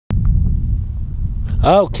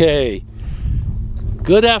Okay,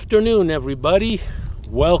 good afternoon everybody.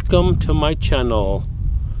 Welcome to my channel.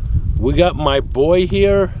 We got my boy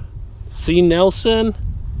here, C. Nelson.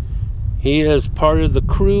 He is part of the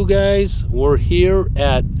crew, guys. We're here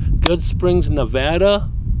at Good Springs, Nevada,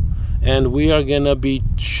 and we are gonna be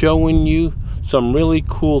showing you some really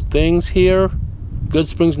cool things here. Good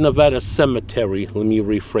Springs, Nevada Cemetery. Let me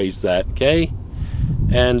rephrase that, okay?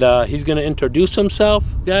 And he's gonna introduce himself,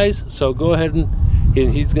 guys, so go ahead and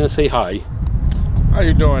he's gonna say hi. How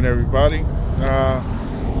you doing, everybody?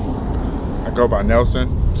 I go by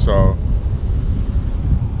Nelson, so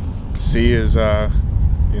C is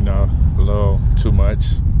you know, a little too much,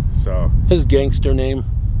 so His gangster name.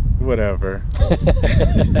 whatever.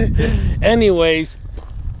 Anyways,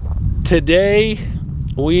 today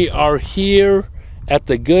we are here at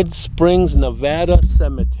the Good Springs, Nevada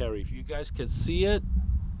Cemetery. If you guys can see it,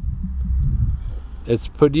 it's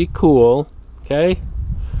pretty cool. Okay,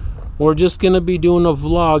 we're just gonna be doing a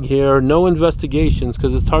vlog here, no investigations,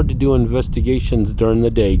 because it's hard to do investigations during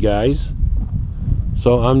the day, guys.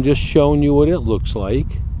 So I'm just showing you what it looks like.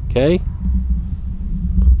 Okay,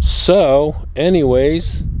 so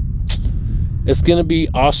anyways, it's gonna be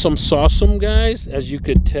awesome sauceum, guys. As you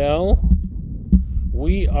could tell,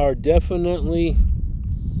 we're definitely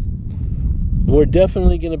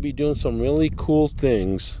gonna be doing some really cool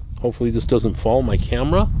things. Hopefully this doesn't fall my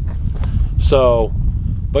camera. So,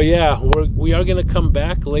 but yeah, we are gonna come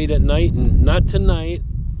back late at night, and not tonight,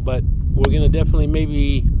 but we're gonna definitely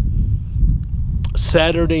maybe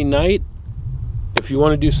Saturday night. If you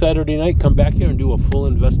want to do Saturday night, come back here and do a full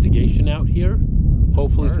investigation out here.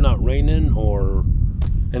 Hopefully it's not raining or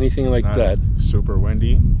anything like that. Super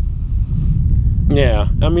windy. Yeah,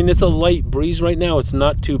 I mean, it's a light breeze right now. It's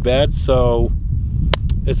not too bad, so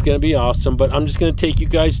it's gonna be awesome. But I'm just gonna take you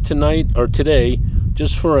guys tonight or today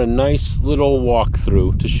just for a nice little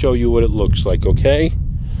walkthrough to show you what it looks like. Okay,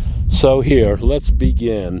 so here, let's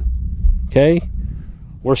begin. Okay,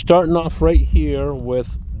 we're starting off right here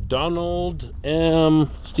with Donald M.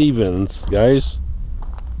 Stevens, guys.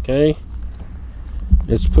 Okay,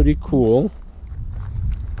 it's pretty cool,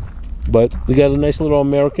 but we got a nice little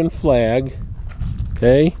American flag.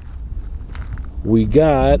 Okay, we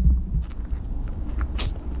got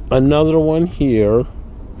another one here.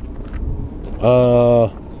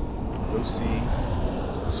 Lucy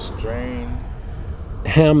Strain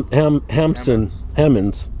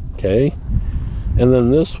Hammonds. Okay, and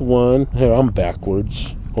then this one here, I'm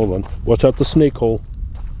backwards, hold on, watch out the snake hole.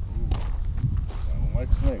 I don't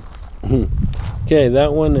like snakes. Okay,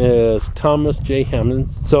 that one is Thomas J.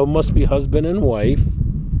 Hammond, so it must be husband and wife.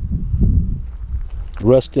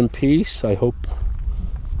 Rest in peace. I hope.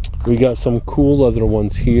 We got some cool other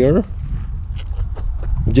ones here.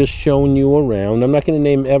 Just showing you around. I'm not going to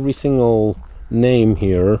name every single name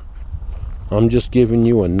here. I'm just giving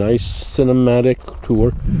you a nice cinematic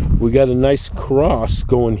tour. We got a nice cross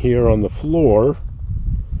going here on the floor.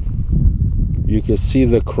 You can see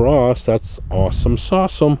the cross. That's awesome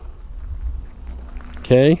sauceum.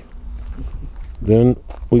 Okay. Then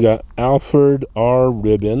we got Alfred R.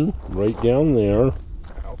 Ribbon right down there.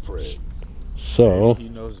 Alfred. So he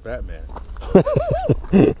knows Batman.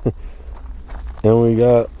 and we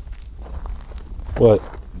got what?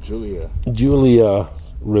 Julia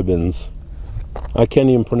Ribbons. I can't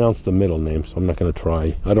even pronounce the middle name, so I'm not gonna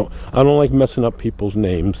try. I don't like messing up people's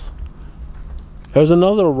names. There's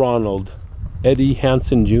another Ronald, Eddie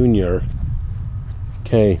Hansen Jr.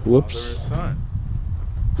 Okay, whoops. Father and son.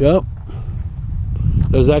 Yep.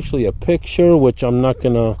 There's actually a picture which I'm not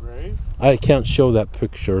gonna. I can't show that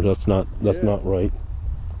picture. That's not right.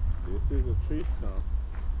 This is a tree stump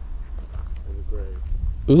in the grave.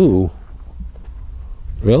 Ooh.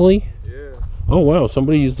 Really? Yeah. Oh wow,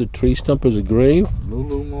 somebody used a tree stump as a grave.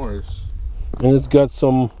 Lulu Morris. And it's got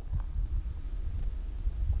some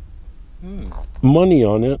money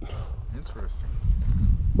on it. Interesting.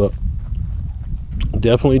 But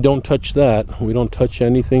definitely don't touch that. We don't touch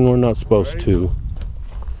anything we're not supposed to.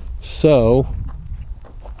 So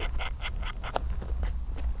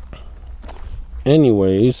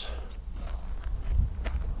anyways,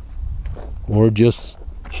 we're just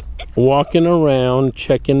walking around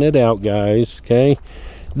checking it out, guys. Okay,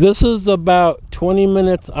 this is about 20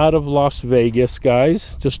 minutes out of Las Vegas,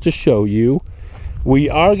 guys, just to show you. We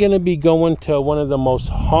are going to be going to one of the most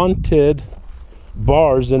haunted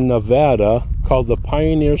bars in Nevada called the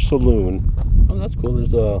Pioneer Saloon. Oh, that's cool.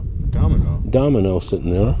 There's a domino sitting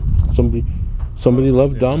there. Somebody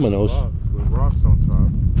loved dominoes. With rocks on top.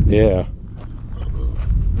 Yeah.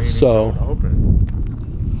 So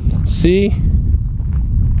see,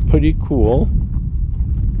 pretty cool.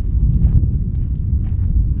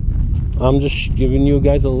 I'm just giving you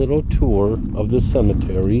guys a little tour of the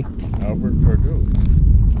cemetery. Albert Purdue.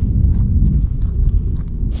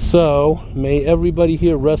 So, may everybody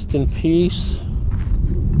here rest in peace.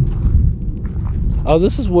 Oh,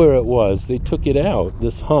 this is where it was. They took it out,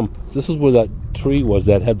 this hump. This is where that tree was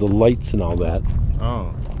that had the lights and all that.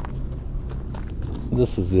 Oh.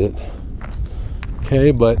 This is it.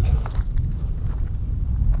 Okay, but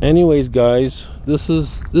anyways, guys, this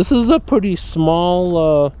is a pretty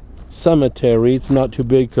small cemetery. It's not too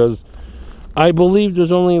big because I believe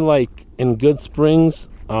there's only, like, in Good Springs,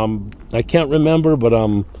 I can't remember, but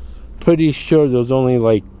I'm pretty sure there's only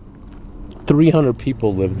like 300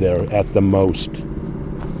 people live there at the most.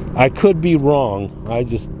 I could be wrong. I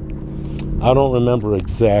don't remember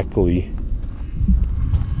exactly.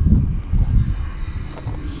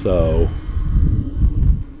 So,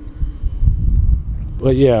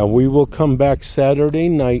 but yeah, we will come back Saturday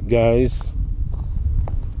night, guys,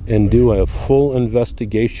 and do a full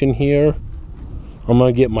investigation here. I'm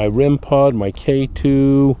gonna get my RIM pod, my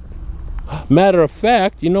K2. Matter of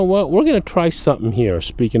fact, you know what? We're gonna try something here.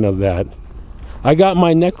 Speaking of that, I got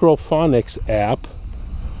my Necrophonics app.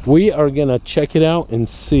 We are gonna check it out and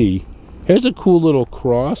see. Here's a cool little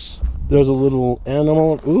cross. There's a little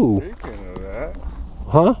animal. Ooh. Speaking of that.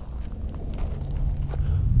 Huh?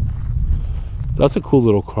 That's a cool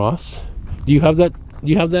little cross. Do you have that?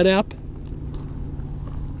 Do you have that app?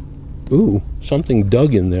 Ooh, something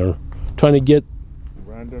dug in there. Trying to get.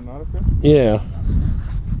 Randonautica? Yeah.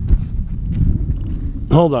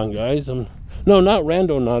 Hold on, guys. No, not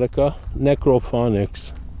Randonautica.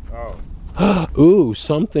 Necrophonics. Oh. Ooh,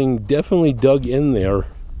 something definitely dug in there.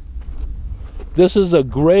 This is a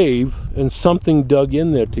grave, and something dug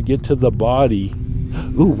in there to get to the body.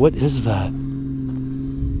 Ooh, what is that?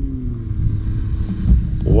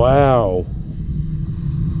 Wow.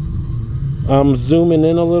 I'm zooming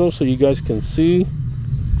in a little so you guys can see.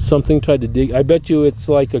 Something tried to dig. I bet you it's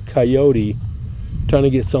like a coyote trying to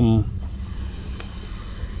get some.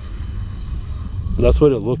 That's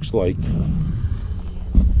what it looks like.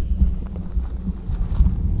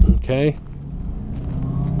 Okay.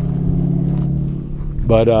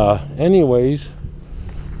 But anyways,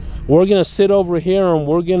 we're gonna sit over here and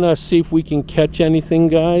we're gonna see if we can catch anything,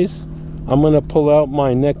 guys. I'm gonna pull out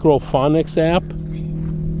my Necrophonics app.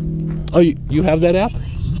 Oh, you have that app?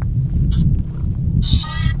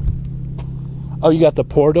 Oh, you got the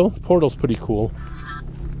portal? Portal's pretty cool.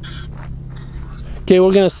 Okay,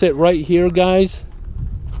 we're gonna sit right here, guys.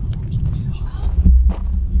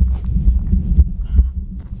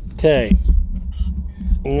 Okay.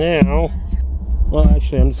 Now, well,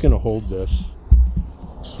 actually, I'm just gonna hold this.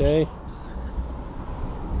 Okay.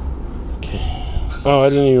 Okay. Oh, I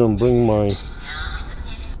didn't even bring my.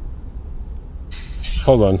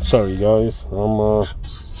 Hold on, sorry, guys.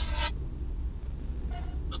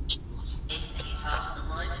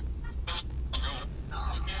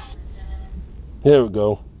 There we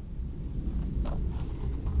go.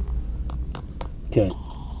 Okay.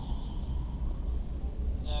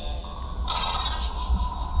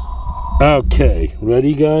 Okay,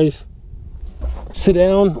 ready, guys? Sit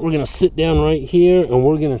down. We're gonna sit down right here and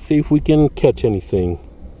we're gonna see if we can catch anything.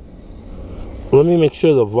 Let me make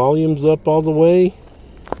sure the volume's up all the way.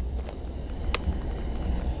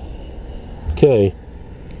 Okay.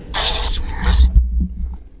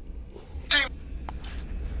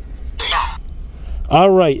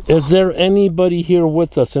 All right, is there anybody here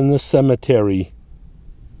with us in this cemetery?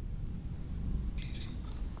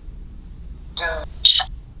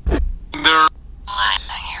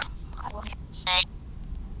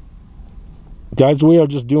 Guys, we are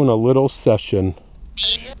just doing a little session.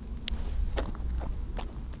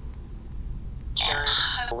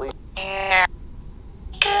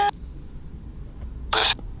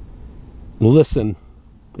 Listen.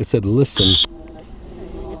 It said listen.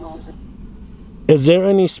 Is there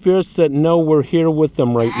any spirits that know we're here with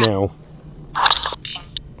them right now?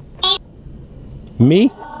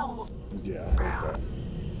 Me? Yeah, I heard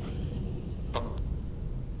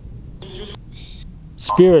that.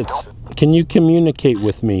 Spirits, can you communicate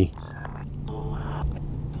with me?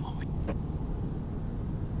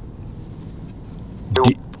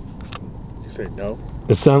 You said no?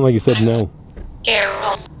 It sounded like you said no.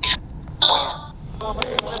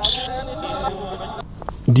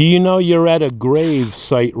 Do you know you're at a grave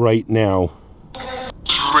site right now?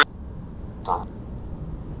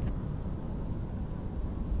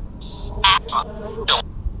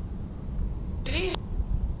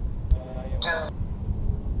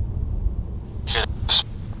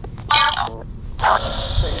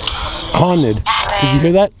 Haunted. Did you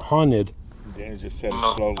hear that? Haunted. Then it just said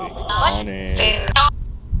it slowly. On it.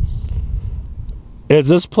 Is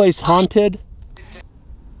this place haunted?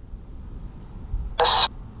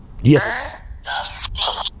 Yes.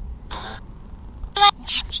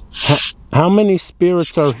 How many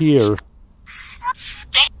spirits are here?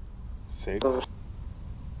 6.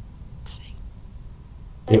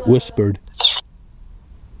 It whispered.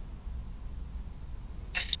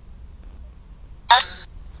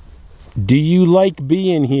 Do you like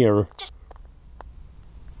being here?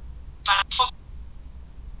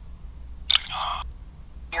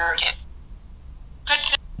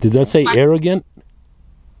 Did that say arrogant?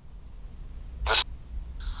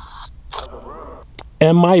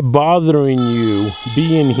 Am I bothering you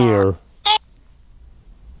being here?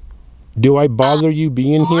 Do I bother you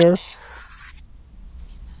being here?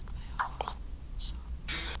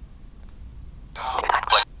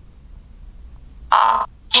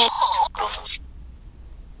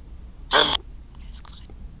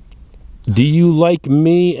 Do you like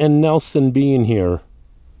me and Nelson being here?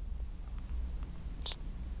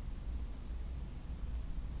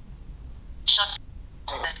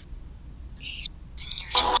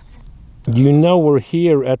 You know we're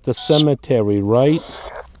here at the cemetery, right?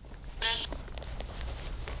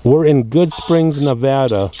 We're in Good Springs,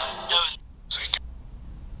 Nevada.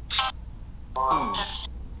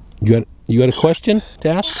 You got a question to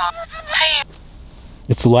ask?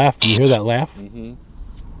 It's a laugh. Do you hear that laugh? Mm-hmm.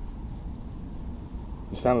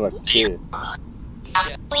 You sounded like a kid.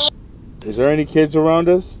 Is there any kids around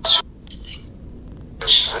us?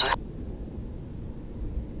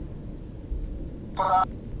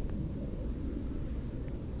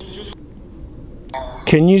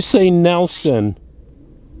 Can you say Nelson?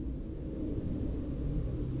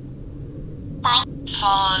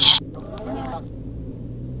 Sound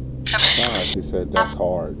like you said that's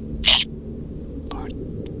hard.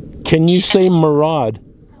 Can you say Murad?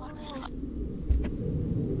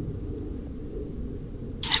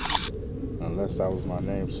 Unless that was my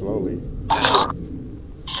name slowly.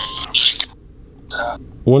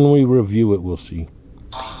 When we review it, we'll see.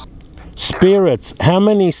 Spirits. How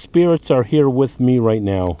many spirits are here with me right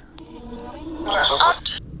now?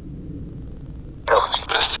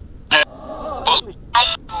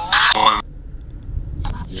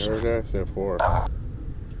 You heard that? I said 4.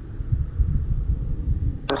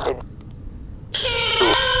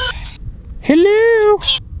 Hello?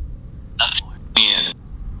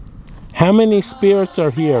 How many spirits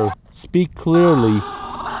are here? Speak clearly.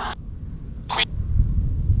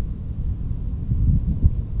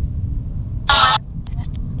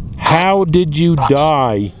 How did you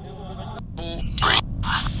die?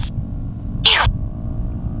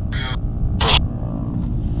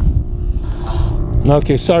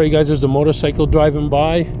 Okay, sorry guys, there's a motorcycle driving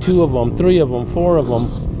by. 2 of them, 3 of them, 4 of them.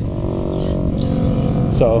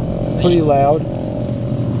 So, pretty loud.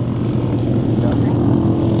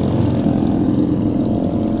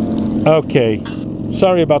 Okay,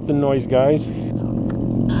 sorry about the noise, guys.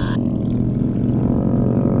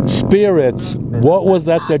 Spirits, what was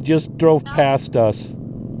that just drove past us?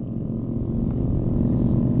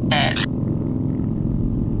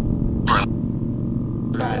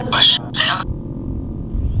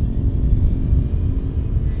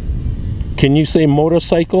 Can you say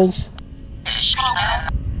motorcycles?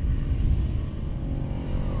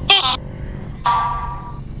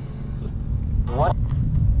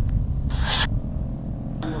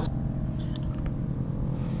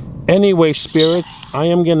 Anyway, spirits, I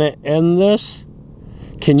am gonna end this.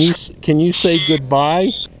 Can you say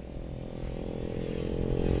goodbye?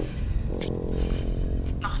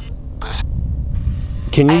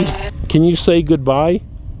 Can you say goodbye?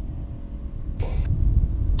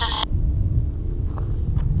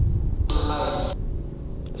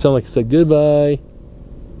 Sound like I said goodbye.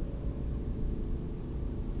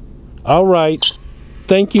 All right.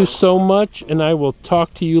 Thank you so much, and I will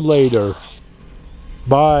talk to you later.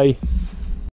 Bye.